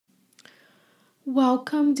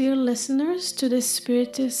Welcome, dear listeners, to the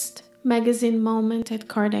Spiritist magazine moment at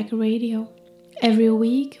Kardec Radio. Every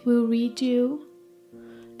week, we'll read you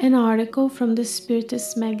an article from the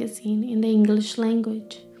Spiritist magazine in the English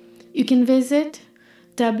language. You can visit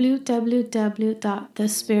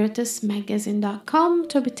www.thespiritistmagazine.com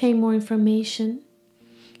to obtain more information.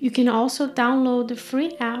 You can also download the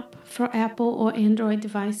free app for Apple or Android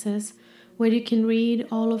devices where you can read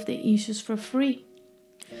all of the issues for free.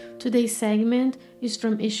 Today's segment is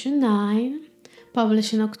from issue 9,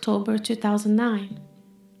 published in October 2009.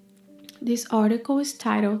 This article is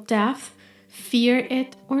titled Death, Fear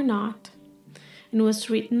It or Not, and was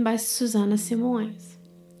written by Susana Simões.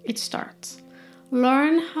 It starts,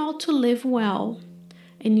 Learn how to live well,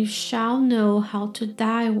 and you shall know how to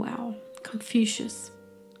die well. Confucius.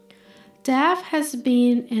 Death has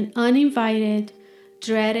been an uninvited,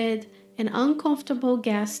 dreaded, and uncomfortable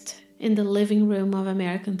guest in the living room of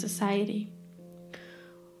American society.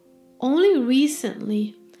 Only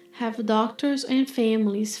recently have doctors and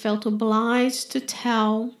families felt obliged to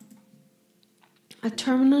tell a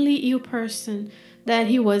terminally ill person that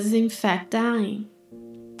he was in fact dying.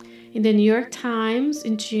 In the New York Times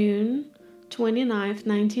in June 29,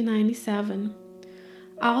 1997,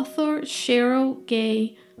 author Cheryl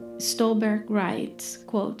Gay Stolberg writes,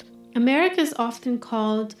 quote, America is often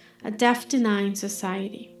called a death-denying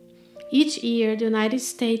society. Each year, the United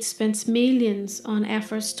States spends millions on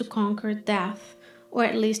efforts to conquer death, or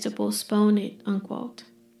at least to postpone it, unquote.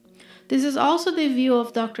 This is also the view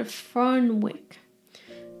of Dr. Fernwick.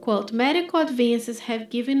 Quote, medical advances have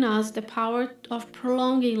given us the power of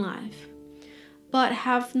prolonging life, but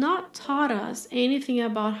have not taught us anything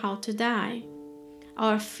about how to die.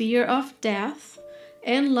 Our fear of death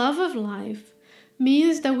and love of life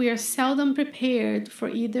means that we are seldom prepared for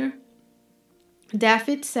either death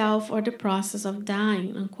itself or the process of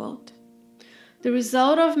dying, unquote. The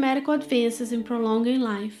result of medical advances in prolonging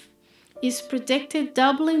life is predicted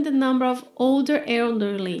doubling the number of older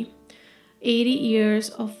elderly, 80 years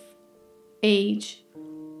of age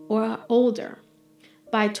or older,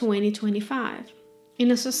 by 2025,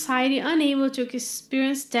 in a society unable to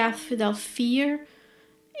experience death without fear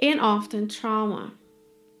and often trauma.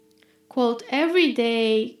 Quote, every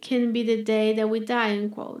day can be the day that we die,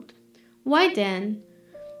 unquote. Why then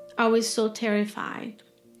are we so terrified?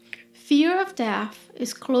 Fear of death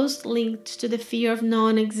is closely linked to the fear of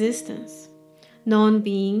non-existence,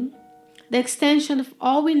 non-being, the extension of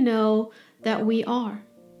all we know that we are.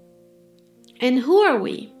 And who are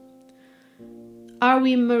we? Are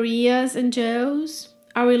we Marias and Joes?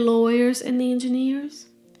 Are we lawyers and engineers?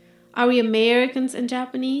 Are we Americans and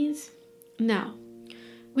Japanese? No.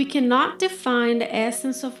 We cannot define the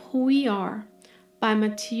essence of who we are by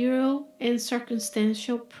material and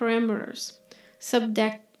circumstantial parameters,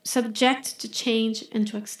 subject to change and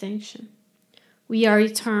to extinction. We are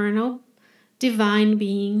eternal, divine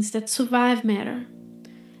beings that survive matter,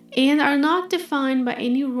 and are not defined by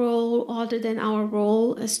any role other than our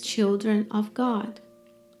role as children of God.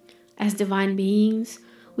 As divine beings,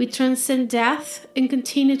 we transcend death and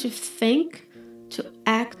continue to think, to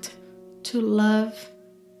act, to love,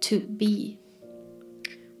 to be.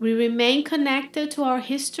 We remain connected to our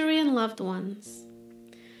history and loved ones,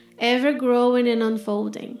 ever growing and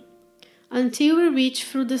unfolding, until we reach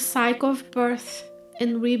through the cycle of birth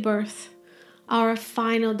and rebirth, our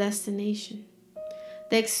final destination,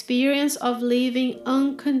 the experience of living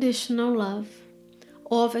unconditional love,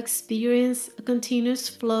 of experience a continuous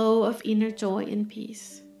flow of inner joy and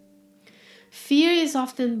peace. Fear is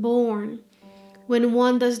often born when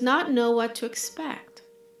one does not know what to expect.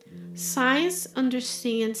 Science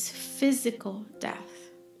understands physical death.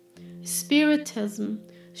 Spiritism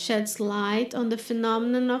sheds light on the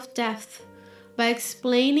phenomenon of death by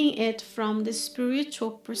explaining it from the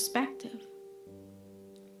spiritual perspective.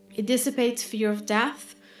 It dissipates fear of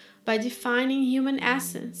death by defining human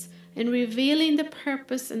essence and revealing the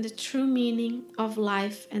purpose and the true meaning of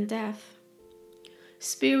life and death.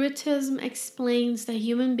 Spiritism explains that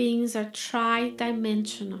human beings are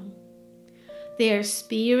tri-dimensional. They are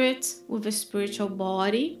spirits with a spiritual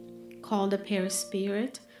body, called a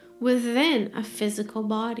perispirit, within a physical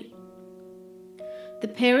body. The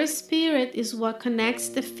perispirit is what connects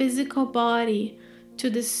the physical body to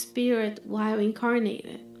the spirit while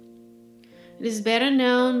incarnated. It is better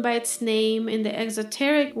known by its name in the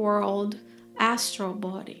exoteric world, astral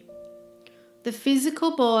body. The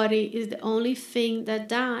physical body is the only thing that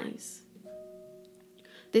dies.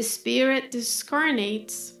 The spirit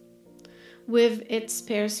discarnates with its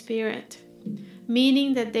perispirit,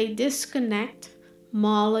 meaning that they disconnect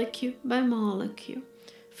molecule by molecule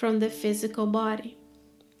from the physical body.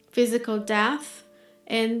 Physical death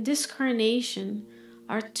and discarnation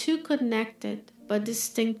are two connected but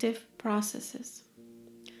distinctive processes.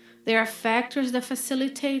 There are factors that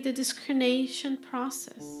facilitate the discarnation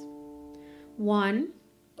process. One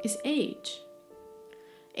is age.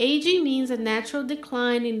 Aging means a natural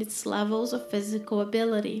decline in its levels of physical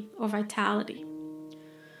ability or vitality.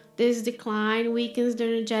 This decline weakens the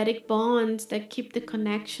energetic bonds that keep the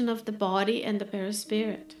connection of the body and the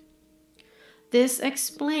perispirit. This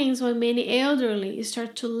explains why many elderly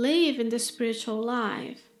start to live in the spiritual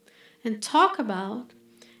life and talk about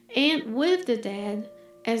and with the dead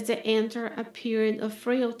as they enter a period of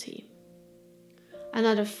frailty.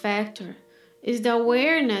 Another factor is the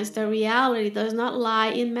awareness that reality does not lie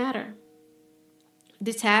in matter.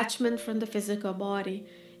 Detachment from the physical body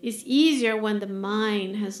is easier when the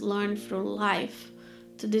mind has learned through life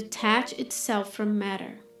to detach itself from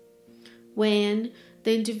matter. When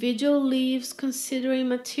the individual lives considering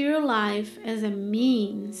material life as a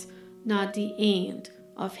means, not the end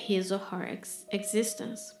of his or her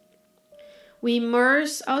existence. We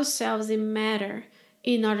immerse ourselves in matter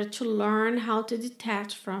in order to learn how to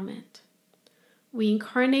detach from it. We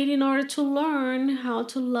incarnate in order to learn how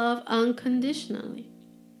to love unconditionally.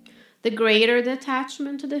 The greater the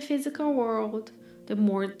attachment to the physical world, the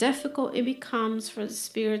more difficult it becomes for the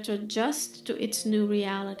spirit to adjust to its new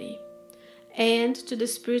reality and to the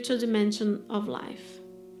spiritual dimension of life.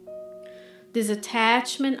 This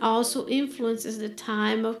attachment also influences the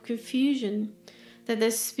time of confusion that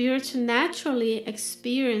the spirit naturally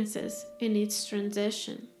experiences in its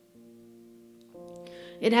transition.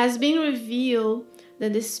 It has been revealed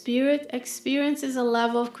that the spirit experiences a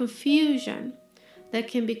level of confusion that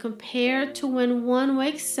can be compared to when one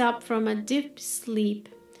wakes up from a deep sleep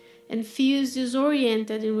and feels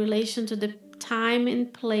disoriented in relation to the time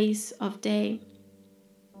and place of day.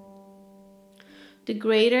 The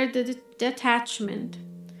greater the detachment,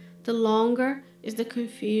 the longer is the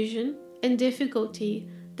confusion and difficulty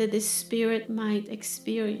that the spirit might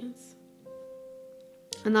experience.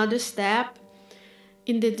 Another step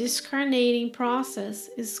in the discarnating process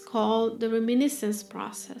is called the reminiscence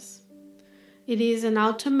process. It is an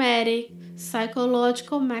automatic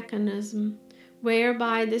psychological mechanism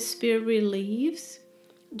whereby the spirit relieves,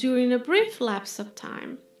 during a brief lapse of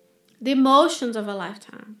time, the emotions of a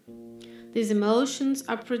lifetime. These emotions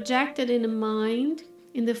are projected in the mind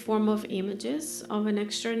in the form of images of an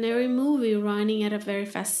extraordinary movie running at a very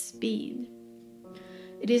fast speed.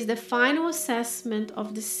 It is the final assessment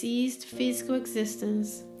of deceased physical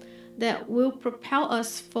existence that will propel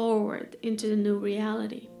us forward into the new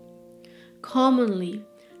reality. Commonly,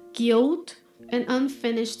 guilt and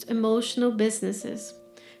unfinished emotional businesses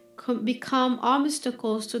become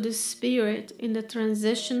obstacles to the spirit in the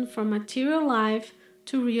transition from material life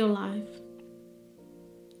to real life.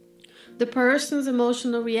 The person's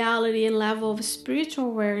emotional reality and level of spiritual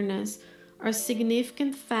awareness are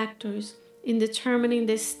significant factors in determining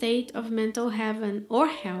the state of mental heaven or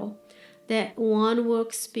hell that one will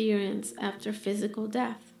experience after physical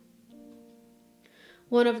death.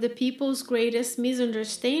 One of the people's greatest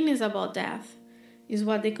misunderstandings about death is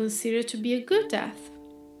what they consider to be a good death.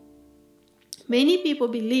 Many people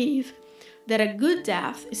believe that a good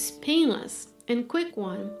death is painless and quick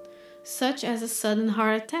one, such as a sudden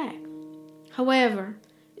heart attack. However,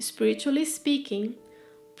 spiritually speaking,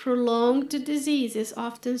 prolonged diseases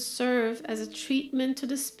often serve as a treatment to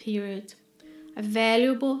the spirit, a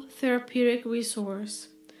valuable therapeutic resource,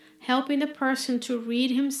 helping the person to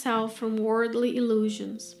rid himself from worldly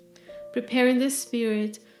illusions, preparing the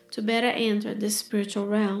spirit to better enter the spiritual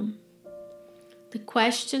realm. The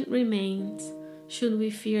question remains, should we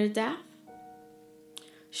fear death?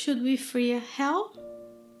 Should we fear hell?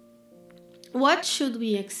 What should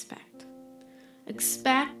we expect?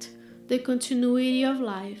 Expect the continuity of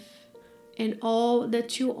life and all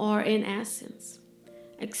that you are in essence.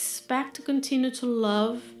 Expect to continue to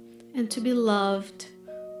love and to be loved,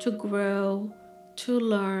 to grow, to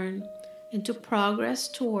learn, and to progress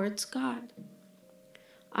towards God.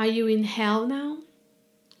 Are you in hell now?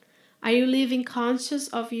 Are you living conscious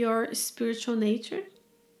of your spiritual nature?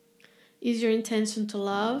 Is your intention to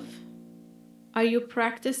love? Are you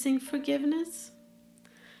practicing forgiveness?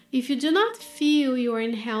 If you do not feel you are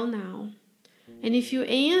in hell now, and if you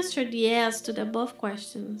answered yes to the above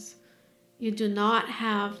questions, you do not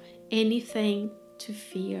have anything to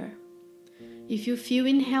fear. If you feel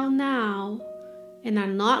in hell now and are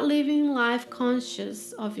not living life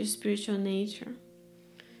conscious of your spiritual nature,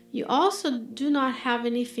 you also do not have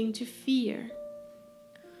anything to fear.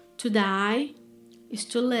 To die is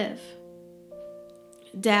to live.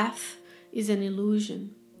 Death is an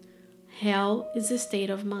illusion. Hell is a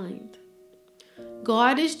state of mind.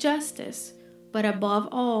 God is justice, but above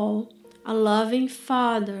all, a loving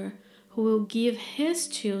Father who will give His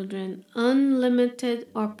children unlimited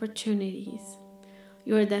opportunities.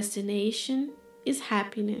 Your destination is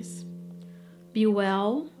happiness. Be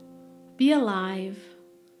well, be alive,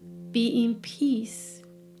 be in peace,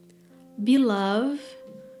 be love,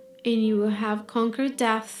 and you will have conquered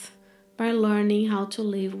death by learning how to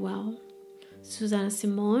live well. Susana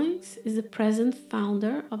Simões is the present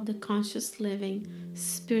founder of the Conscious Living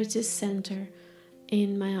Spiritist Center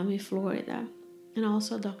in Miami, Florida, and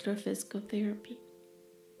also a doctor of physical therapy.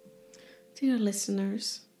 Dear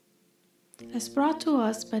listeners, as brought to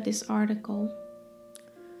us by this article,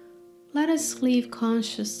 let us live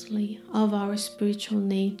consciously of our spiritual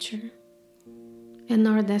nature and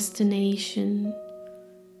our destination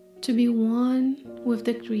to be one with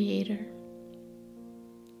the Creator.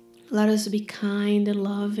 Let us be kind and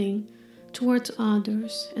loving towards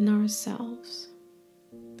others and ourselves.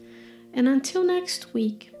 And until next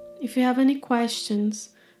week, if you have any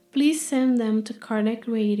questions, please send them to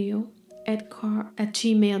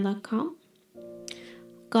kardecradio@gmail.com.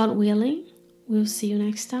 God willing, we'll see you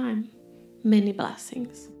next time. Many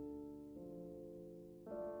blessings.